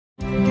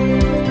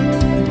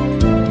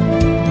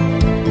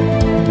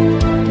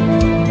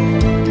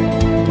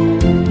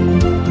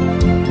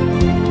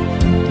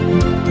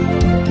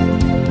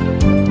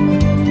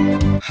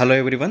Hello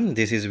everyone,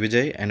 this is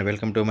Vijay and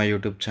welcome to my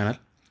YouTube channel.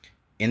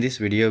 In this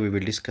video, we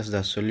will discuss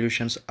the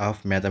solutions of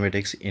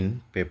mathematics in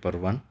paper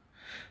 1.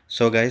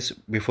 So guys,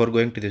 before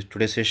going to this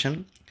today's session,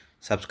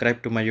 subscribe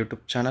to my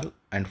YouTube channel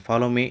and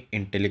follow me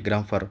in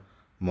Telegram for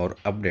more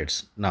updates.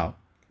 Now,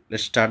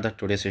 let's start the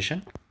today's session.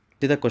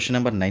 See the question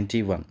number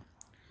 91.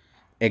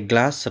 A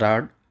glass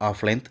rod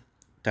of length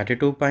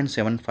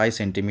 32.75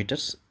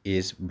 centimeters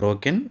is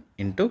broken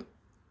into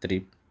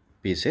 3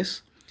 pieces.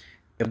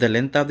 If the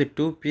length of the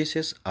 2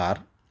 pieces are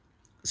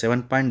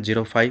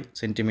 7.05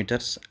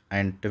 centimeters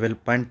and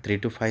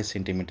 12.325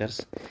 centimeters,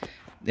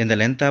 then the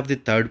length of the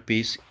third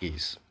piece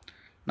is.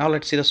 Now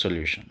let's see the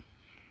solution.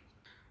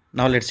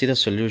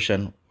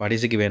 What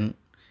is given?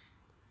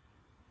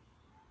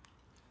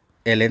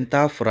 A length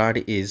of rod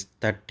is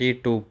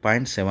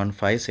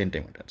 32.75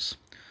 centimeters.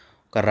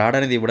 ఒక rod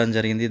అనేది ఇవ్వడం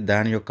జరిగింది.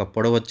 దాని యొక్క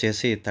పొడవు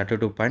వచ్చేసి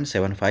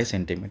 32.75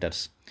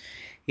 centimetres.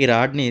 ఈ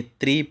రాడ్ని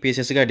 3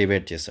 పీసెస్గా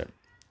డివైడ్ చేశాడు.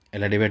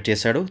 ఎలా డివైడ్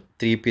చేశాడు?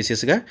 3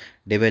 పీసెస్గా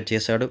డివైడ్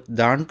చేశాడు.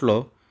 దాంట్లో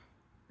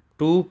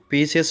 2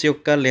 పీసెస్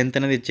యొక్క లెంత్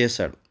అనేది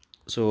ఇచ్చేసాడు.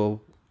 So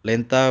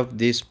length of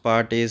this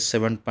part is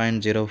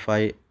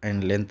 7.05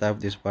 and length of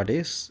this part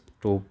is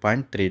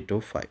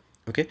 2.325.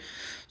 Okay,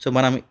 so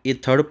మనం ఈ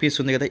థర్డ్ పీస్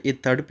ఉంది కదా, ఈ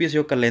థర్డ్ పీస్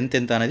యొక్క లెంత్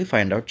ఎంత అనేది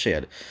ఫైండ్ అవుట్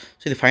చేయాలి.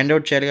 సో ఇది ఫైండ్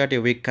అవుట్ చేయాలి కాబట్టి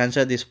we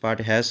consider this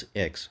part has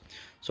X.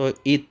 So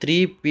ఈ 3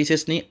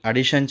 పీసెస్ని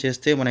అడిషన్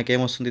చేస్తే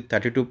మనకేమొస్తుంది?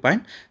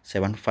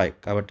 32.75.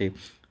 కాబట్టి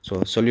సో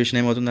సొల్యూషన్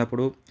ఏమవుతుంది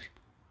అప్పుడు?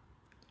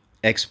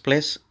 x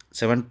plus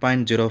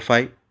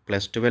 7.05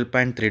 plus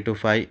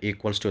 12.325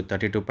 equals to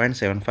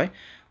 32.75.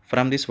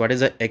 From this, what is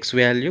the x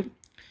value?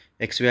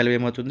 X value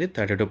ఏమవుతుంది?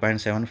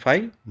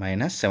 32.75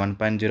 minus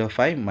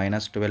 7.05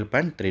 minus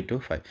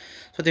 12.325.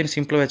 సో దీన్ని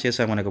సింప్లిఫై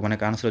చేసాం మనకు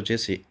ఆన్సర్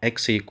వచ్చేసి x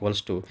equals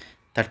to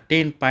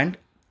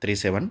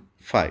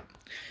 13.375.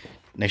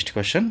 Next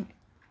question.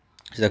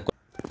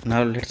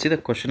 Now let's see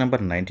the question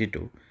number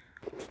 92.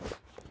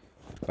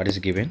 What is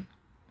given?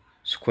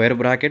 Square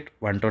bracket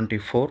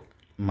 124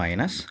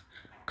 minus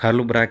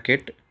curly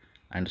bracket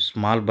and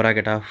small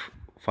bracket of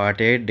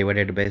 48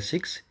 divided by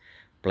 6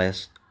 plus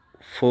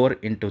 4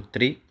 into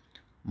 3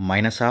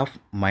 minus of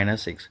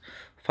minus 6.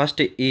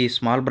 First ఈ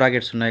small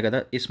brackets ఉన్నాయి కదా,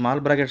 ఈ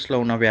small బ్రాకెట్స్లో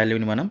ఉన్న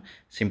వాల్యూని మనం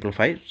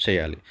simplify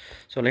చేయాలి.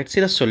 So let's see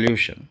the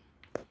solution.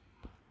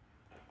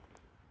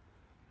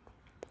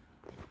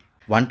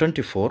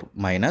 124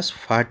 minus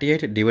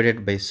 48 divided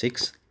by 6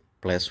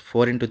 plus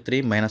 4 into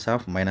 3 minus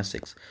of minus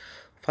 6.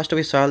 First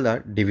we solve the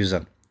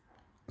division.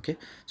 Okay,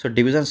 so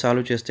division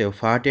solve చేస్తే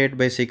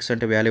 48/6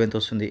 అంటే వాల్యూ ఎంత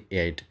వస్తుంది?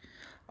 8.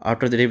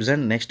 After the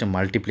division next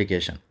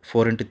multiplication.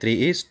 4 into 3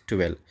 is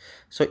 12.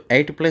 So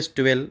 8 plus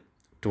 12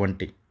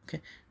 20. Okay,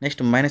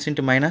 next minus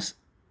into minus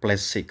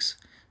plus 6.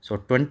 So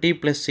 20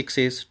 plus 6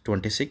 is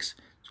 26.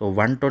 So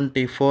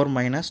 124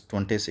 minus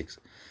 26.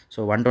 So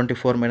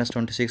 124 minus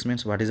 26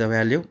 means what is the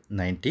value?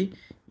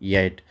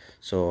 98.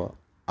 So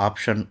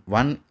option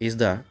 1 is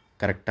the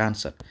correct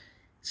answer.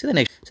 See the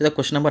next. See the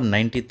question number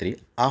 93.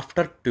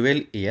 After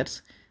 12 years,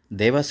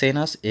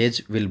 Devasena's age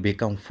will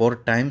become 4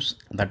 times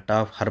that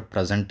of her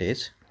present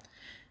age.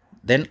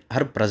 Then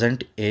her present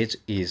age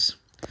is.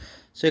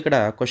 So ఇక్కడ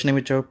question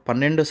ఏమిచ్చాడు?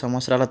 12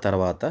 సంవత్సరాల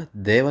తర్వాత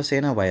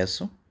దేవసేన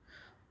వయస్సు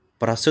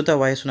ప్రస్తుత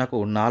వయస్సు నాకు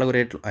 4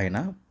 రెట్లు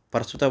అయినా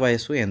ప్రస్తుత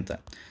వయస్సు ఎంత?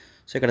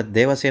 సో ఇక్కడ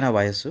దేవసేన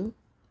వయస్సు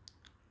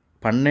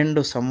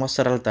 12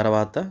 సంవత్సరాల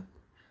తర్వాత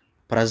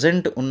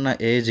ప్రజెంట్ ఉన్న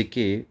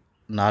ఏజ్కి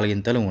 4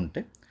 ఇంతలు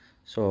ఉంటే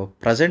సో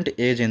ప్రజెంట్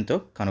ఏజ్ ఎంతో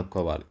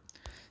కనుక్కోవాలి.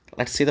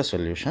 Let's see the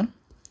solution.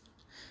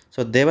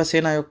 So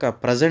Devasena యొక్క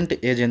ప్రజెంట్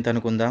ఏజ్ ఎంత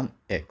అనుకుందాం?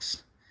 ఎక్స్.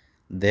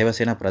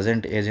 దేవసేన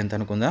ప్రజెంట్ ఏజ్ ఎంత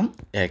అనుకుందాం?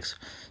 X.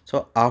 So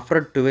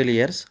after 12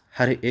 years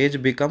her age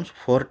becomes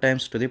 4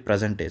 times to the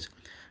present age.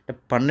 అంటే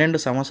 12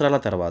 సంవత్సరాల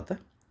తర్వాత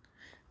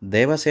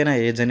దేవసేన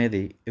ఏజ్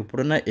అనేది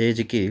ఇప్పుడున్న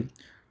ఏజ్కి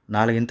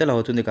 4 ఇంతలు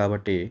అవుతుంది.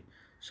 కాబట్టి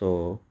సో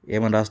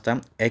ఏమని రాస్తాం?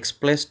 X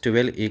plus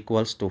 12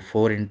 equals to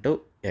 4 into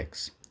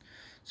X.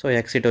 So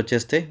X ఇటు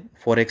వచ్చేస్తే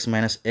 4x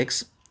minus x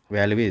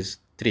value is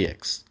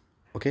 3x.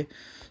 Okay,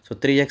 so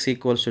 3x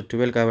equals to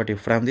 12 కాబట్టి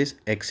from this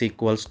x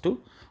equals to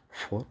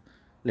 4.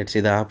 Let's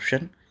see the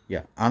option.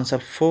 Yeah,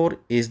 answer 4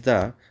 is the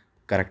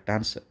correct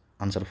answer.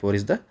 Answer 4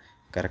 is the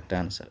correct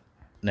answer.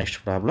 Next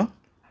problem.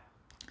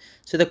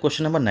 See the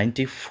question number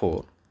 94.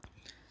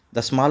 The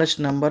smallest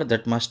number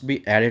that must be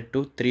added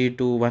to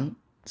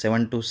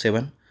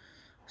 321,727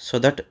 so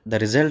that the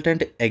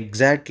resultant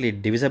exactly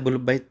divisible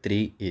by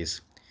 3 is.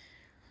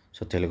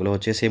 So తెలుగులో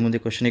వచ్చేసి ఏముంది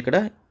question ఇక్కడ?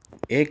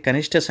 ఏ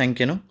కనిష్ట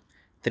సంఖ్యను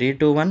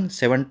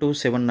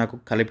 321,727 నాకు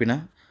కలిపిన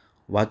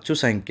వచ్చు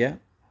సంఖ్య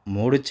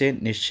 3 చే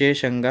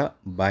నిశ్శేషంగా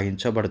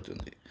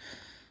భాగించబడుతుంది.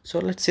 So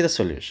let's see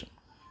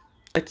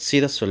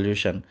the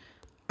solution.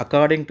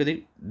 According to the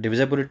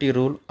divisibility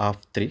rule of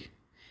 3,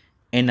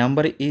 A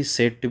number is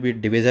said to be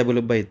divisible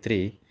by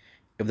 3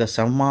 if the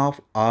sum of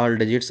all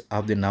digits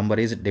of the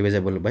number is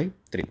divisible by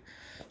 3.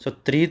 So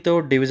 3తో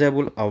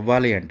divisible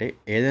అవ్వాలి అంటే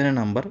ఏదైనా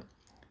number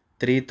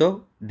 3తో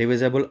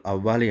divisible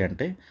అవ్వాలి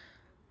అంటే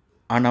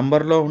ఆ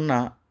నంబర్లో ఉన్న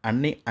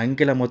అన్ని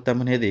అంకెల మొత్తం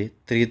అనేది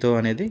 3తో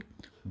అనేది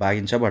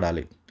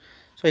భాగించబడాలి.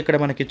 సో ఇక్కడ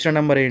మనకి ఇచ్చిన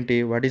నెంబర్ ఏంటి?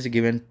 What is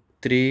given?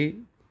 3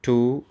 2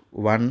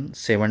 1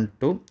 7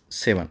 2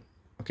 7.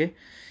 ఓకే,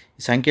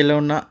 ఈ సంఖ్యలో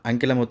ఉన్న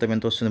అంకెల మొత్తం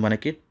ఎంత వస్తుంది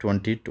మనకి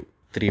 22.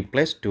 3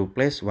 plus 2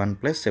 plus 1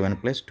 plus 7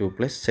 plus 2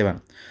 plus 7.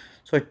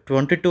 So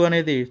 22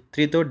 అనేది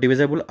 3తో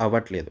డివిజబుల్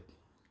అవ్వట్లేదు.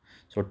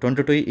 So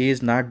 22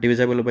 is not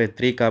divisible by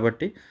 3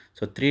 కాబట్టి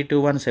so 3 2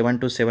 1 7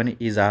 2 7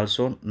 is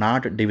also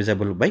not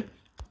divisible by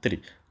 3.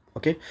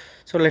 Okay,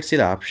 so let's see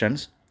the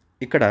options.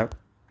 ఇక్కడ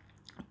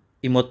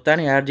ఈ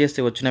మొత్తాన్ని యాడ్ చేస్తే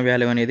వచ్చిన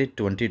వాల్యూ అనేది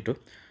 22.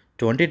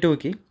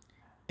 22కి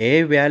ఏ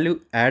వాల్యూ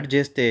యాడ్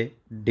చేస్తే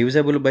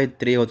డివిజబుల్ బై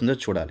 3 అవుతుందో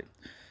చూడాలి.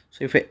 సో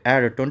ఇఫ్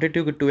యాడ్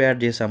 22కి 2 యాడ్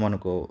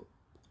చేసామనుకో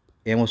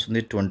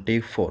ఏమొస్తుంది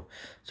 24.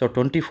 సో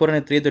 24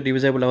 అనేది 3తో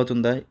డివిజబుల్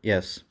అవుతుందా?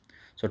 ఎస్.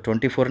 సో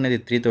 24 అనేది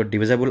 3తో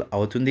డివిజబుల్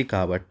అవుతుంది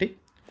కాబట్టి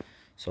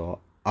so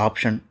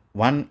option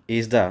 1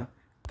 is the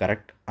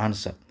correct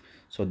answer.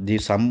 So the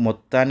some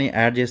మొత్తాన్ని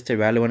యాడ్ చేస్తే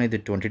వాల్యూ అనేది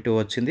 22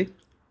 వచ్చింది.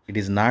 It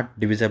is not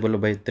divisible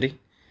by 3.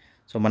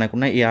 So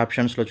మనకున్న ఈ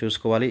ఆప్షన్స్లో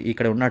చూసుకోవాలి.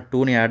 ఇక్కడ ఉన్న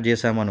 2ని యాడ్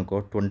చేసామనుకో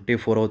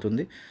 24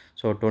 అవుతుంది.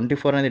 సో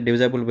 24 అనేది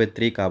డివిజబుల్ బై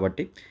 3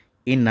 కాబట్టి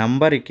ఈ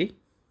నంబర్కి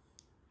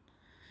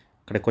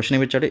ఇక్కడ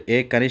క్వశ్చన్ ఇచ్చాడు, ఏ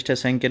కనిష్ట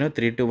సంఖ్యను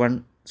 3 to 1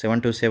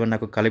 7 to 7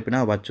 నాకు కలిపిన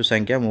వచ్చు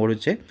సంఖ్య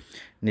 3చే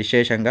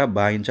నిశేషంగా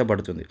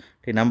భాగించబడుతుంది.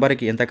 ఈ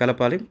నంబర్కి ఎంత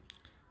కలపాలి?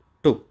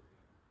 2.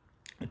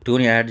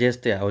 2ని యాడ్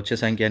చేస్తే వచ్చే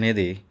సంఖ్య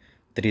అనేది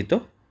 3తో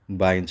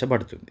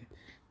భాగించబడుతుంది.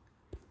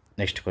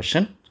 Next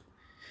question,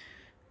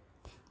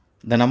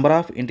 the number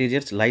of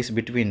integers lies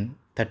between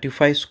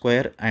 35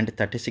 square and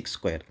 36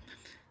 square.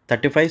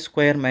 35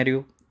 square మరియు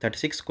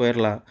 36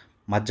 స్క్వేర్ల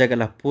మధ్య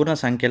గల పూర్ణ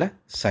సంఖ్యల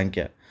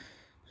సంఖ్య.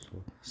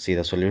 See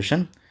the solution.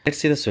 Let's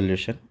see the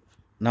solution.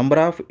 Number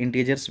of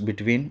integers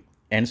between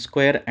n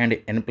square and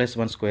n plus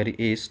 1 square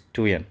is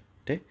 2n.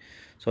 Okay,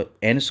 so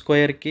n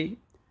square ki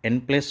n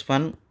plus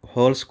 1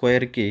 whole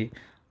square ki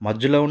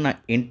మధ్యలో ఉన్న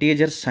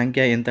integers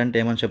సంఖ్య ఎంత అంటే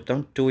ఏమని చెప్తాం?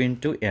 2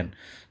 into n.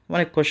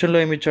 మనకి క్వశ్చన్లో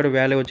ఏమి ఇచ్చాడు?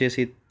 వాల్యూ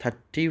వచ్చేసి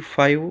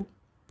 35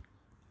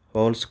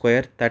 హోల్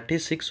స్క్వేర్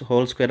 36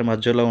 హోల్ స్క్వేర్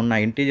మధ్యలో ఉన్న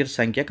ఇంటీజర్స్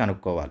సంఖ్య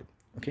కనుక్కోవాలి.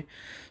 ఓకే,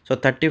 సో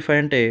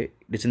 35 అంటే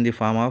it is in the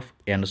form of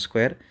n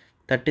square.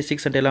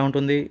 36 అంటే ఎలా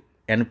ఉంటుంది?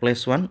 n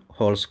plus 1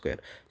 whole square.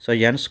 So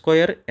n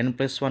square n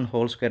plus 1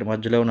 whole square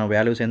మధ్యలో ఉన్న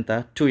వాల్యూస్ ఎంత?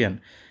 2n.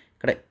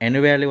 ఇక్కడ n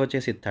వాల్యూ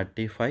వచ్చేసి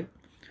 35.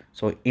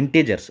 So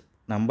integers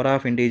number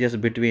of integers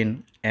between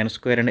n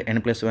square and n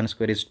plus 1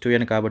 square is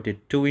 2n కాబట్టి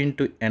 2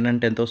 into n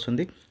అంటే ఎంత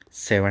వస్తుంది?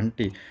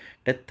 70.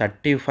 అంటే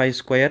 35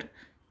 స్క్వేర్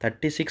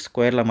 36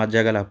 స్క్వేర్ల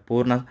మధ్య గల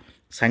పూర్ణ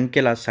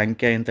సంఖ్యల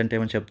సంఖ్య ఎంత అంటే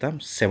ఏమని చెప్తాం?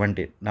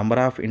 70.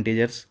 Number of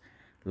integers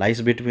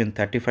lies between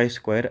 35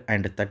 square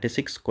and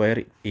 36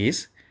 square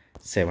is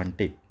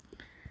 70.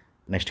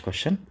 Next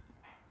question,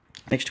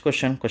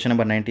 question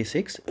number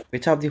 96.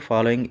 Which of the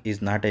following is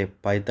not a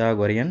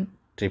Pythagorean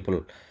triple?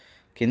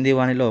 కింది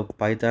వానిలో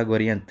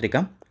పైథాగోరియన్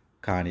త్రికం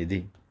కానిది.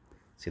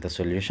 See the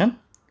solution.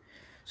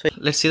 So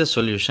let's see the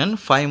solution.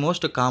 5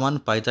 most common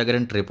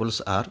Pythagorean triples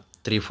are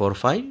 3 4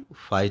 5,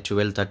 5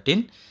 12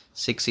 13,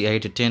 6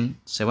 8 10,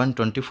 7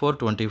 24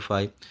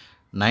 25,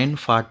 9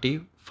 40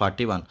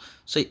 41.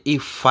 So ఈ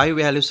 5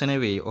 values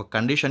అనేవి ఒక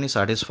కండిషన్ని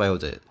satisfy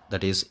అవుతాయి.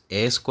 That is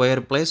a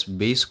square plus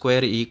B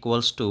square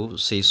equals to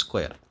C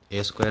square.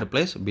 A square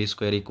plus B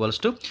square equals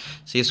to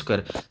C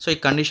square. So ఈ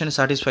condition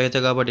satisfy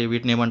అవుతాయి కాబట్టి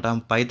వీటిని ఏమంటాం?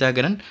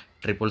 Pythagorean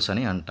triples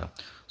అని అంటాం.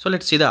 So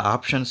let's see the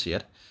options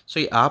here. So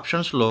ఈ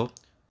ఆప్షన్స్లో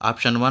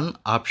option 1,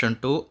 option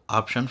 2,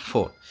 option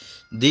 4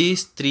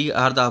 these 3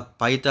 are the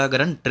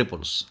Pythagorean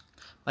triples.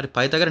 మరి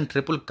పైథాగరన్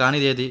ట్రిపుల్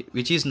కానిది ఏది?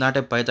 Which is not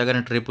a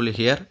Pythagorean triple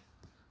here?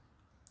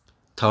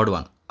 Third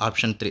one,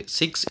 option 3,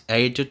 6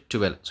 8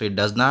 12. So it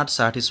does not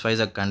satisfy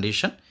the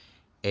condition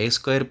a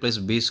square plus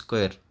b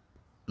square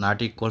not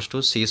equals to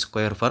c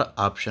square for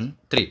option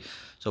 3.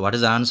 So what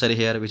is the answer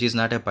here? Which is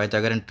not a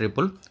Pythagorean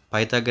triple?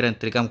 Pythagorean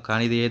trikam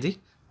kanidi edi?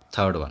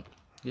 Third one.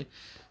 Okay.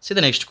 See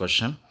the next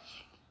question.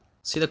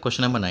 See the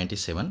question number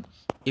 97.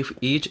 If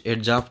each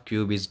edge of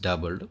cube is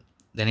doubled,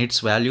 then its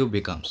value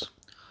becomes.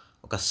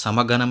 ఒక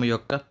సమఘనము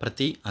యొక్క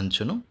ప్రతి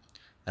అంచును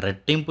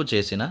రెట్టింపు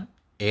చేసిన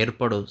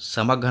ఏర్పడు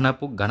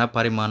సమఘనపు ఘన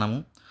పరిమాణము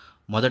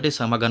మొదటి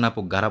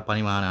సమఘనపు ఘన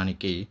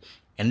పరిమాణానికి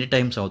ఎన్ని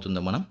టైమ్స్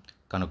అవుతుందో మనం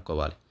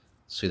కనుక్కోవాలి.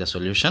 So the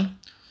solution.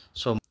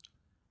 So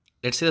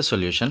let's see the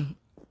solution.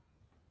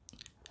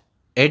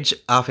 Edge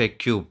of A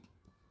cube,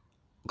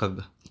 ఒక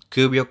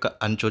క్యూబ్ యొక్క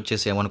అంచు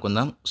వచ్చేసి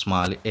ఏమనుకుందాం?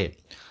 స్మాల్ ఏ.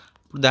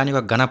 ఇప్పుడు దాని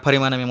యొక్క ఘన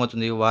పరిమాణం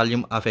ఏమవుతుంది?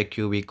 Volume of A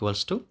cube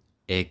equals to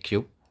A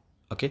cube.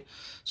 Okay,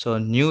 so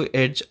new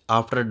edge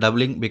after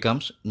doubling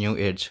becomes new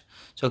edge.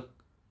 So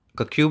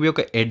ఒక క్యూబ్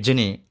యొక్క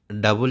ఎడ్జ్ని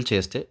డబుల్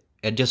చేస్తే,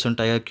 ఎడ్జెస్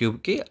ఉంటాయి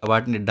క్యూబ్కి,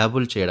 వాటిని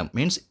డబుల్ చేయడం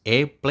means A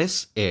plus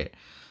A.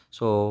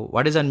 So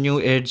what is a new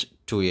edge?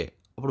 2a.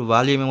 అప్పుడు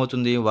volume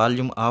ఏమవుతుంది?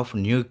 Volume of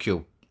new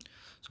cube.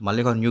 So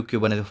మళ్ళీ ఒక న్యూ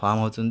క్యూబ్ అనేది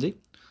ఫామ్ అవుతుంది.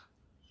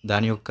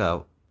 దాని యొక్క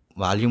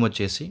వాల్యూమ్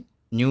వచ్చేసి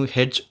new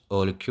hedge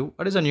whole cube.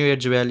 What is the new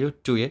hedge value?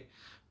 2a.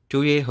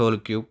 2a whole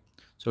cube.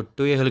 So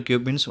 2a whole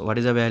cube means what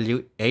is the value?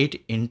 8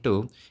 into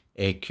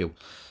a cube.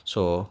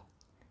 So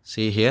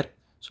see here.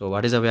 So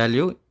what is the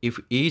value? If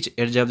each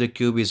edge of the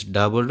cube is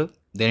doubled,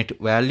 then its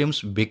volumes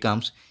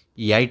becomes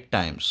 8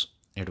 times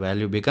That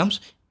value becomes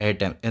 8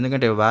 times.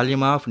 ఎందుకంటే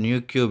volume of new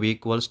cube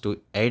equals to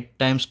 8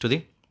 times to the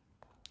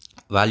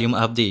volume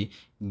of the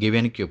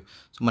given cube.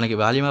 So మనకి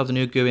volume of the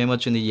new cube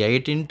ఏమొచ్చింది,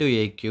 8 into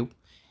a cube.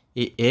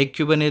 ఈ ఏ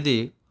cube అనేది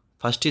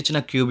first ఇచ్చిన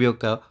cube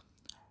యొక్క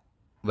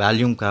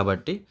volume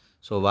కాబట్టి,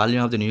 so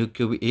volume of the new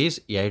cube is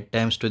 8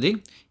 times to the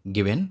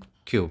given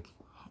cube.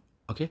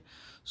 Okay,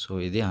 so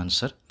ఇది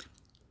answer.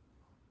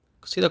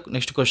 See the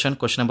next question,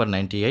 question number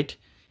 98.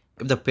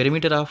 If the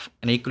perimeter of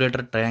an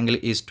equilateral triangle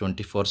is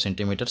 24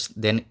 centimeters,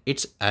 then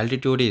its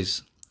altitude is,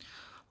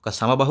 ఒక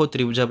సమబాహు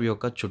త్రిభుజం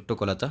యొక్క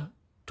చుట్టుకొలత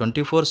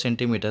 24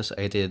 centimeters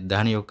అయితే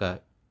దాని యొక్క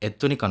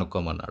ఎత్తుని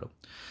కనుక్కోమన్నాడు.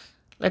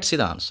 Let's see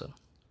the answer.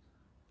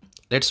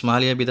 Let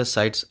small A be the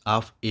sides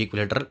of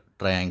equilateral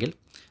triangle.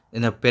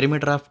 In the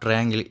perimeter of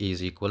triangle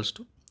is equals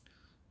to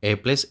a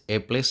plus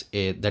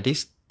a that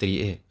is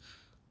 3a.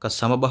 ఒక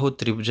సమబాహు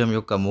త్రిభుజం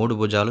యొక్క 3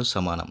 భుజాలు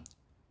సమానం.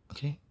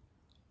 ఓకే,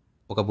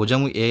 ఒక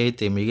భుజము ఏ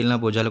అయితే మిగిలిన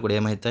భుజాలు కూడా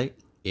ఏమవుతాయి,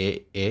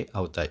 ఏ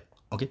అవుతాయి.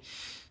 ఓకే,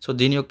 సో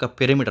దీని యొక్క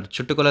పెరిమీటర్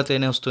చుట్టుకొలత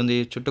ఏనే వస్తుంది,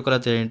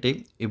 చుట్టుకొలత ఏంటి,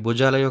 ఈ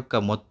భుజాల యొక్క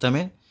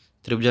మొత్తమే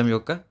త్రిభుజం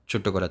యొక్క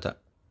చుట్టుకొలత,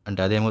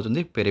 అంటే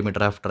అదేమవుతుంది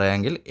perimeter of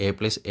triangle a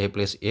plus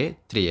a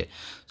 3a.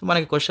 So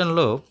మనకి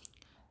క్వశ్చన్లో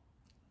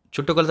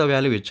చుట్టుకొలత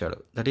వాల్యూ ఇచ్చాడు,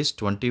 దట్ ఈస్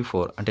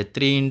 24. అంటే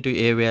 3 into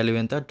a వాల్యూ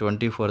ఎంత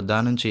 24,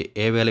 దాని నుంచి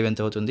a వాల్యూ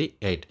ఎంత అవుతుంది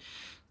 8.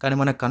 కానీ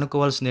మనకు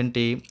కనుక్కోవాల్సింది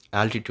ఏంటి,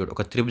 ఆల్టిట్యూడ్,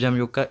 ఒక త్రిభుజం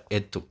యొక్క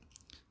ఎత్తు,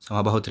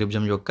 సమబాహు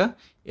త్రిభుజం యొక్క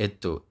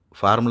ఎత్తు.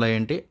 ఫార్ములా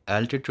ఏంటి,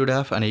 altitude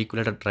of an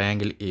equilateral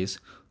triangle is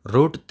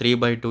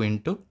 √3/2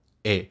 into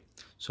a.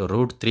 So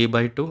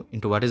 √3/2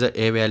 into what is the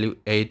a value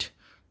 8.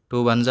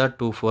 2 1s are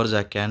 2 4s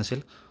are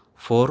cancel.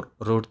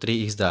 4√3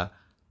 is the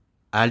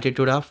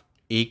altitude of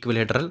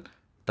equilateral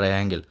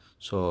triangle.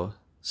 So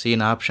see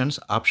in options,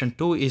 option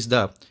 2 is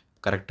the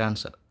correct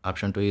answer.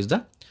 Option 2 is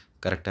the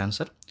correct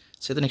answer.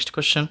 See the next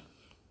question.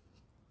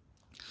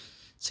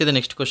 See the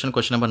next question,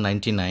 question number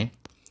 99.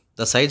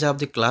 The size of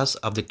the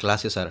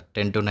classes are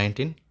 10 to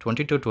 19,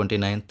 20 to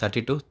 29,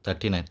 30 to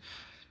 39.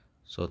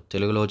 So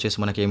తెలుగులో వచ్చేసి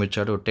మనకి ఏమి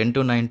ఇచ్చాడు, 10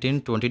 to 19,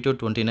 20 to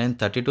 29,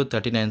 30 to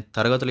 39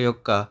 తరగతుల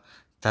యొక్క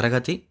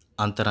తరగతి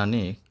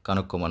అంతరాన్ని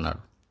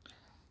కనుక్కోమన్నాడు.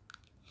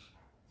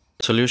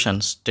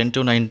 Solutions 10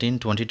 to 19,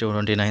 20 to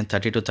 29,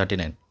 30 to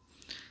 39.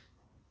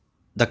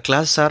 The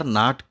classes are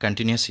not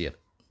continuous here.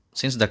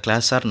 Since the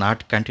classes are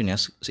not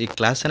continuous, ఈ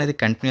క్లాస్ అనేది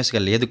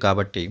కంటిన్యూస్గా లేదు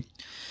కాబట్టి,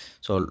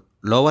 సో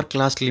లోవర్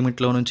క్లాస్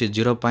లిమిట్లో నుంచి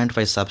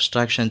 0.5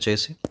 సబ్స్ట్రాక్షన్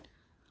చేసి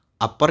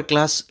అప్పర్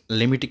క్లాస్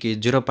లిమిట్కి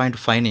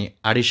 0.5ని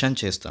అడిషన్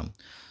చేస్తాం.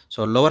 సో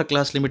లోవర్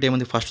క్లాస్ లిమిట్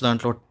ఏముంది, ఫస్ట్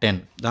దాంట్లో 10,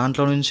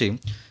 దాంట్లో నుంచి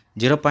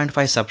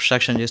 0.5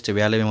 సబ్స్ట్రాక్షన్ చేస్తే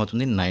వాల్యూ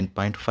ఏమవుతుంది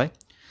 9.5.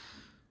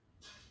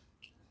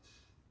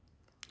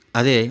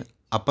 అదే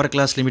అప్పర్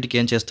క్లాస్ లిమిట్కి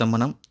ఏం చేస్తాం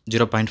మనం,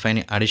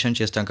 0.5ని అడిషన్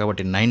చేస్తాం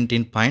కాబట్టి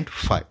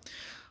 19.5.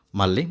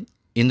 మళ్ళీ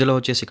ఇందులో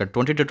వచ్చేసి ఇక్కడ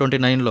 20 to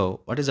 29లో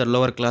what is the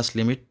lower class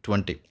limit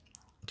 20.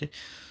 Okay,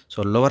 so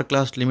lower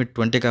class limit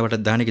 20 కాబట్టి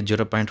దానికి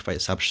 0.5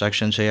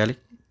 సబ్స్ట్రాక్షన్ చేయాలి,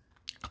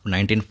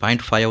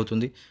 19.5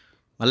 అవుతుంది.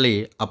 మళ్ళీ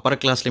అప్పర్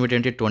క్లాస్ లిమిట్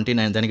ఏంటి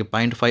 29, దానికి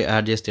 0.5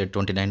 యాడ్ చేస్తే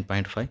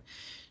 29.5.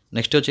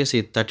 నెక్స్ట్ వచ్చేసి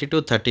 30 to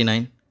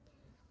 39,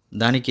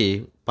 దానికి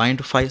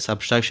 0.5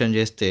 సబ్స్ట్రాక్షన్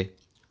చేస్తే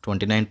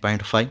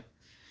 29.5.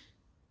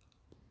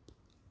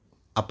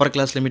 అప్పర్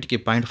క్లాస్ లిమిట్కి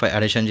 0.5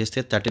 అడిషన్ చేస్తే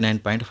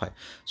 39.5.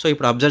 సో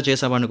ఇప్పుడు అబ్జర్వ్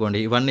చేసామనుకోండి,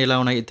 ఇవన్నీ ఎలా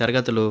ఉన్నాయి, ఈ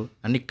తరగతులు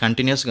అన్నీ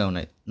కంటిన్యూస్గా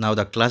ఉన్నాయి. Now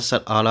the classes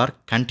all are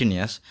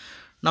continuous.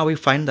 Now we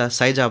find the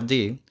size of the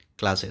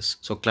classes.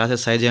 So classes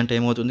size అంటే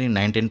ఏమవుతుంది,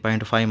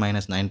 19.5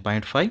 minus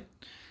 9.5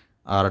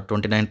 or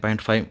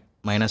 29.5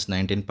 minus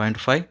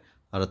 19.5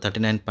 or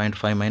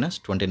 39.5 minus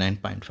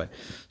 29.5.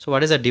 So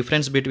what is the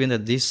difference between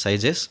these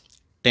sizes?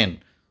 10.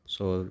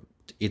 So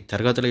ఈ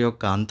తరగతుల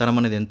యొక్క అంతరం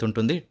అనేది ఎంత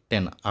ఉంటుంది,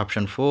 10.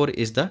 Option 4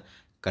 is the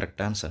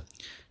correct answer.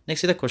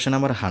 Next is the question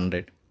number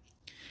 100.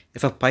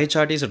 If a pie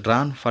chart is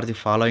drawn for the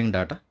following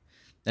data,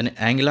 then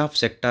angle of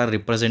sector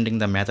representing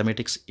the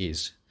mathematics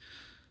is.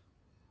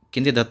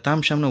 కింది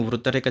దత్తాంశంను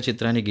వృత్తరేఖ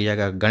చిత్రాన్ని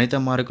గీయగా గణిత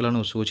మార్కులను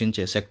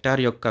సూచించే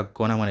సెక్టార్ యొక్క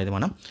కోణం అనేది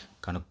మనం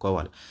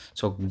కనుక్కోవాలి.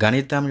 సో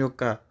గణితం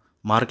యొక్క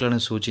మార్కులను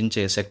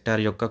సూచించే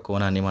సెక్టార్ యొక్క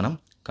కోణాన్ని మనం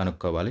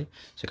కనుక్కోవాలి.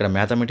 సో ఇక్కడ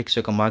మ్యాథమెటిక్స్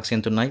యొక్క మార్క్స్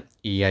ఎంత ఉన్నాయి,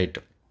 8.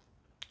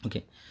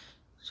 Okay,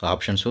 so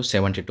options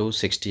 72,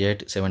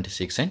 68,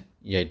 76 and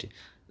 80.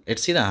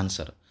 Let's see the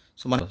answer.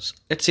 So మనం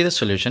let's see the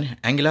solution.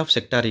 Angle of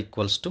sector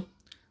equals to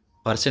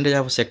percentage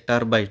of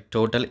sector by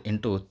total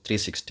into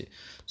 360.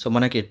 So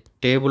మనకి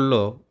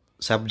టేబుల్లో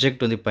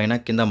సబ్జెక్ట్ ఉంది, పైన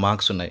కింద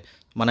మార్క్స్ ఉన్నాయి.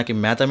 మనకి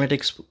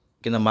మ్యాథమెటిక్స్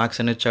కింద మార్క్స్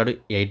అని ఇచ్చాడు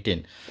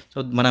 18.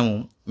 సో మనము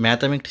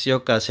మ్యాథమెటిక్స్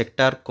యొక్క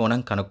సెక్టార్ కోణం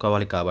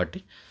కనుక్కోవాలి కాబట్టి,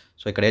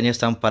 సో ఇక్కడ ఏం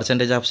చేస్తాం,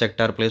 పర్సెంటేజ్ ఆఫ్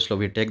సెక్టార్ ప్లేస్లో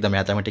we take the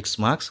mathematics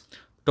marks.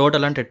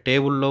 Total అంటే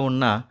టేబుల్లో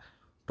ఉన్న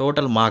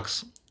total marks,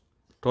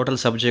 total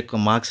subject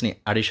మార్క్స్ని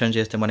addition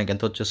చేస్తే మనకి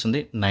ఎంత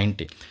వచ్చేస్తుంది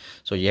 90.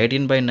 So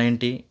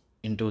 18/90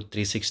 into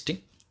 360.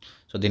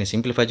 సో దీన్ని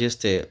సింప్లిఫై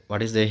చేస్తే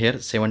what is the here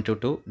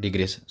 72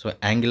 degrees. So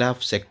angle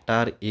of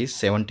sector is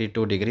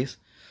 72 degrees.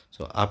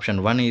 So option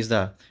 1 is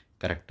the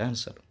correct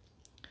answer.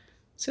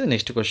 See the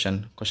next question,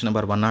 question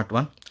number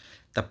 101.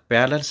 The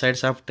parallel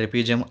sides of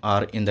trapezium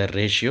are in the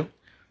ratio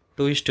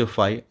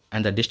 2:5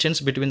 and the distance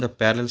between the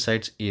parallel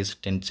sides is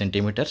 10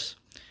 centimeters.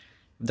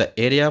 The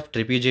area of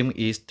trapezium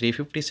is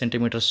 350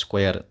 centimeters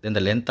square, then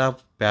the length of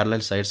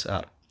parallel sides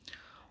are.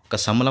 ఒక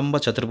సమలంబ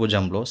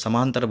చతుర్భుజంలో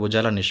సమాంతర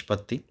భుజాల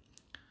నిష్పత్తి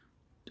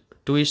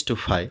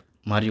 2:5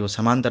 మరియు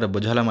సమాంతర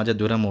భుజాల మధ్య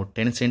దూరము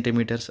 10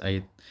 centimetres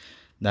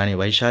దాని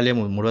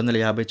వైశాల్యము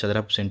 350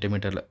 చదరపు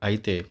సెంటీమీటర్లు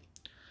అయితే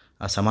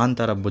ఆ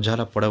సమాంతర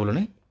భుజాల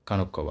పొడవులని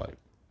కనుక్కోవాలి.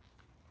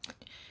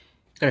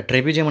 ఇక్కడ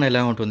ట్రెపిజియం అని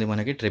ఎలా ఉంటుంది,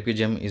 మనకి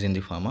trapezium is in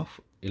the form of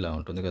ఇలా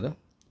ఉంటుంది కదా.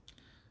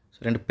 సో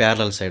రెండు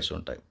ప్యారలల్ సైడ్స్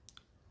ఉంటాయి.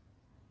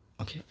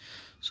 ఓకే,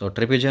 సో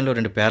ట్రెపిజియంలో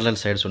రెండు ప్యారలల్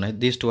సైడ్స్ ఉన్నాయి.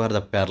 These two are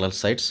the parallel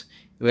sides.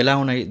 ఇవి ఎలా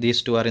ఉన్నాయి,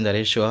 these two are in the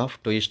ratio of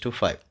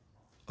 2:5.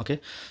 Okay,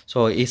 so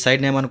ఈ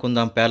సైడ్ని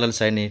ఏమనుకుందాం, ప్యారలల్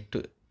సైడ్ని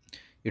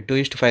ఈ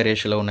 2:5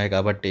 రేషియోలో ఉన్నాయి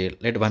కాబట్టి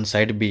let one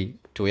side B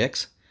 2x,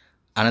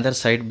 another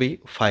side B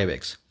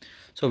 5x.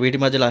 So వీటి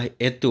మధ్యలో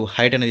ఎత్తు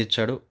హైట్ అనేది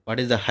ఇచ్చాడు. What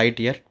is the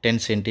height year, 10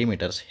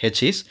 centimetres.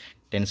 H is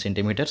 10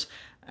 centimetres.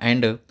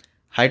 And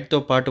హైట్తో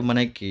పాటు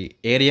మనకి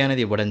ఏరియా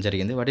అనేది ఇవ్వడం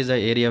జరిగింది. What is the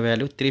area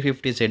value,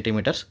 350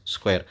 centimetres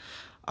square.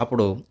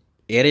 అప్పుడు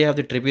area of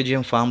the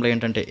trapezium formula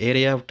ఏంటంటే,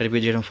 area of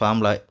trapezium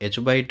formula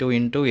h/2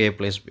 into a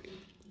plus B,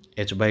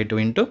 h/2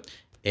 into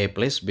a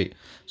plus B.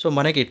 So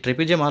మనకి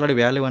trapezium already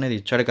value అనేది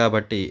ఇచ్చాడు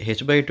కాబట్టి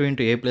h/2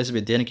 into a plus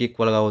B దేనికి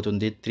ఈక్వల్గా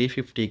అవుతుంది,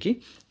 350కి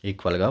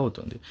ఈక్వల్గా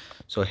అవుతుంది.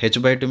 So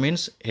h/2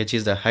 means h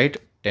is the height,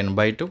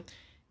 10/2.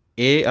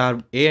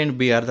 A and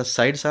B are the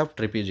sides of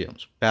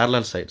ట్రెపిజియమ్స్,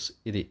 parallel sides.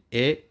 ఇది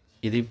A,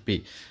 ఇది B.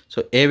 సో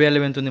A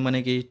వాల్యూ ఎంత ఉంది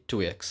మనకి,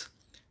 2x.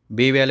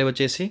 B వాల్యూ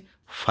వచ్చేసి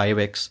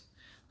 5x.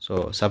 సో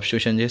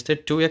సబ్స్టిట్యూషన్ చేస్తే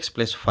 2x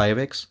plus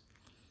 5x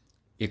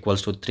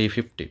equals to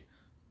 350.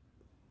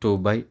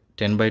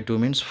 10/2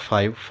 means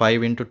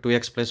 5 into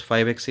 2x plus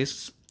 5x is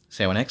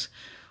 7x.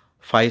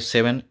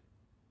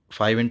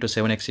 5 into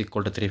 7x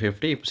equal to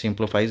 350. If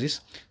simplifies this,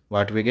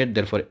 what we get,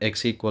 therefore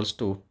x equals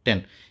to 10.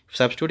 If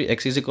substitute x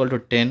is equal to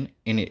 10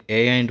 in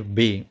A and B,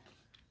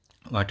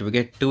 what we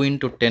get, 2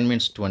 into 10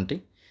 means 20.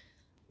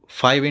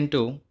 5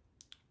 into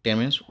 10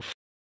 means.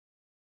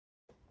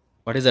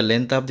 What is the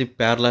length of the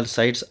parallel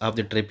sides of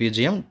the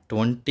trapezium,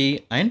 20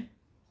 and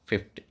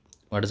 50.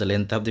 What is the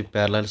length of the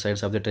parallel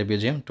sides of the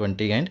trapezium,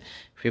 20 and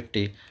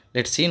 50.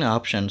 Let's see in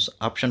options.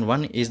 Option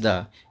 1 is the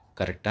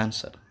correct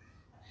answer.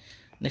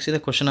 Next is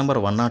the question number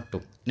 1 or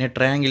 2. In a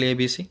triangle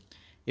ABC,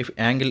 if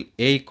angle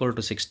A equal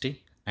to 60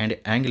 and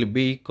angle B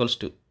equals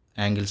to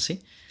angle C,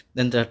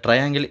 then the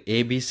triangle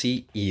ABC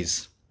is.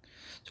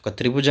 So ఒక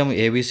త్రిభుజం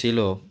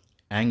ABCలో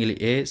angle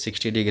A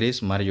 60 degrees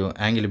మరియు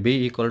angle B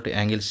equal to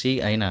angle C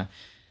అయిన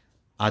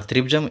ఆ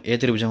త్రిభుజం ఏ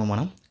త్రిభుజం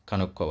మనం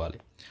కనుక్కోవాలి.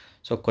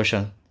 So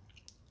question,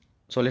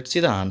 so let's see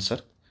the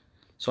answer.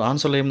 So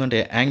ఆన్సర్లో ఏమిటంటే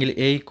యాంగిల్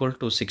A ఈక్వల్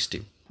టు 60,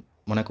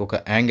 మనకు ఒక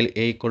యాంగిల్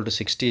A ఈక్వల్ టు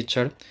 60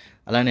 ఇచ్చాడు.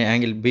 అలానే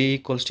angle B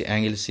equals to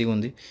angle C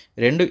ఉంది.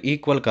 రెండు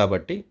ఈక్వల్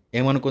కాబట్టి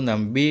ఏమనుకుందాం,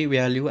 B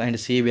value and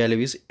C value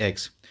is x.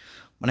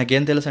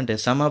 మనకేం తెలుసు అంటే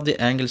some of the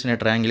angles in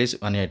triangle is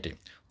 180.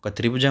 ఒక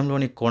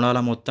త్రిభుజంలోని కోణాల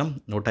మొత్తం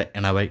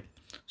 180.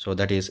 So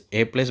that is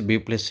A plus B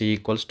plus C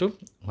equals to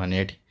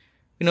 180.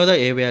 We know the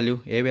A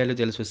value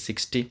తెలుసు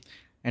 60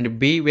 and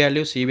B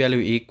value C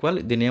value equal.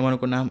 దీన్ని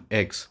ఏమనుకున్నాం,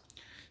 x.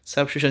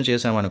 Substitution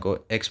చేసామనుకో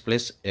x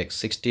plus x,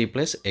 60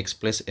 plus x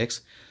plus x.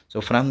 So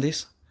from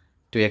this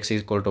 2x is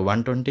equal to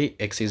 120,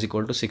 x is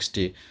equal to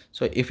 60.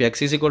 So if x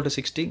is equal to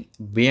 60,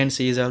 B and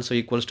C is also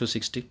equals to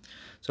 60.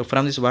 So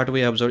from this what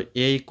we observe,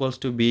 A equals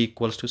to B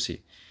equals to C.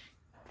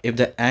 If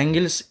the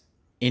angles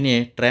in a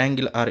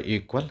triangle are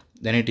equal,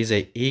 then it is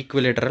a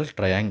equilateral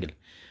triangle.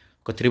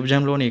 ఒక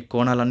త్రిభుజంలోని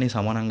కోణాలన్నీ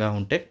సమానంగా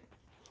ఉంటే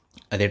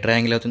అదే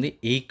triangle అవుతుంది,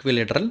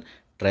 equilateral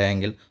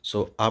triangle. So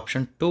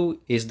option 2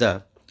 is the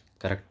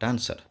correct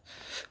answer.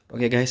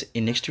 Okay guys,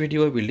 in next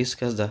video we'll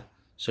discuss the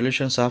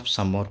solutions of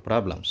some more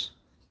problems.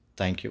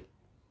 Thank you.